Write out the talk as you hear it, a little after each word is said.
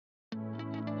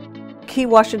Key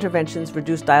wash interventions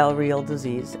reduce diarrheal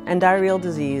disease, and diarrheal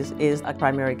disease is a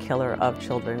primary killer of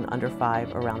children under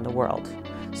 5 around the world.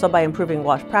 So by improving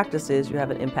wash practices, you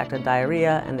have an impact on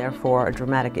diarrhea and therefore a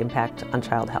dramatic impact on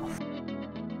child health.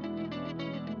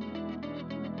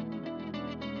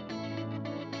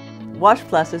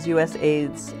 WashPlus is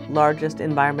USAID's largest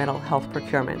environmental health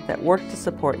procurement that works to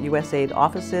support USAID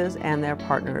offices and their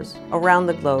partners around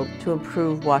the globe to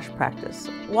improve wash practice.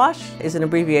 WASH is an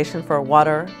abbreviation for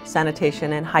water,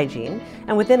 sanitation, and hygiene,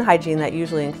 and within hygiene that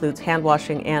usually includes hand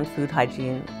washing and food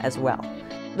hygiene as well.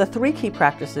 The 3 key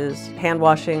practices, hand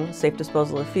washing, safe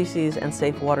disposal of feces, and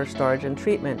safe water storage and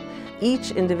treatment, each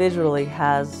individually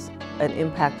has an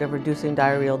impact of reducing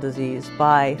diarrheal disease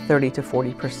by 30 to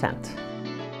 40%.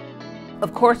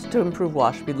 Of course, to improve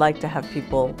WASH, we'd like to have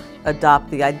people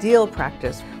adopt the ideal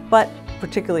practice, but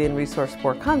particularly in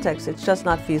resource-poor contexts, it's just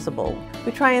not feasible.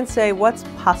 We try and say what's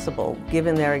possible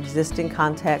given their existing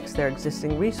context, their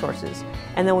existing resources,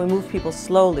 and then we move people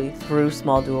slowly through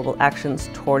small doable actions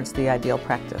towards the ideal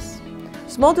practice.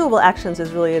 Small doable actions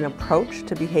is really an approach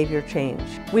to behavior change.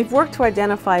 We've worked to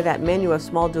identify that menu of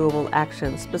small doable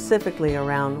actions specifically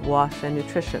around wash and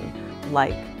nutrition,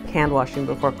 like hand washing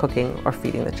before cooking or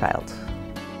feeding the child.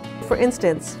 For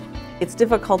instance, it's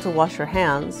difficult to wash your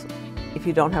hands if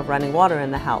you don't have running water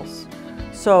in the house.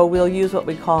 So we'll use what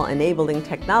we call enabling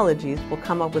technologies. We'll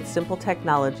come up with simple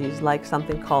technologies like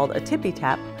something called a tippy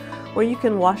tap, where you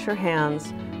can wash your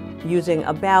hands using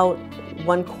about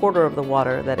 1/4 of the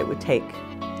water that it would take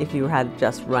if you had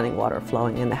just running water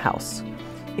flowing in the house.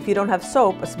 If you don't have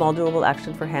soap, a small doable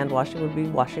action for hand washing would be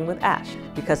washing with ash,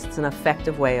 because it's an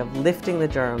effective way of lifting the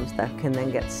germs that can then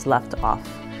get sloughed off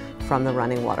from the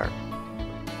running water.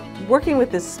 Working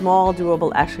with this small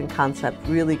doable action concept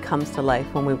really comes to life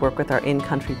when we work with our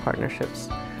in-country partnerships.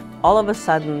 All of a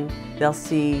sudden, they'll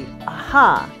see,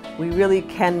 aha, we really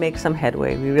can make some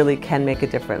headway, we really can make a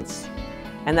difference.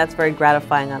 And that's very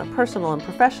gratifying on a personal and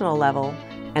professional level,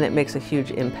 and it makes a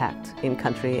huge impact in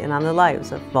country and on the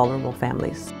lives of vulnerable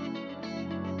families.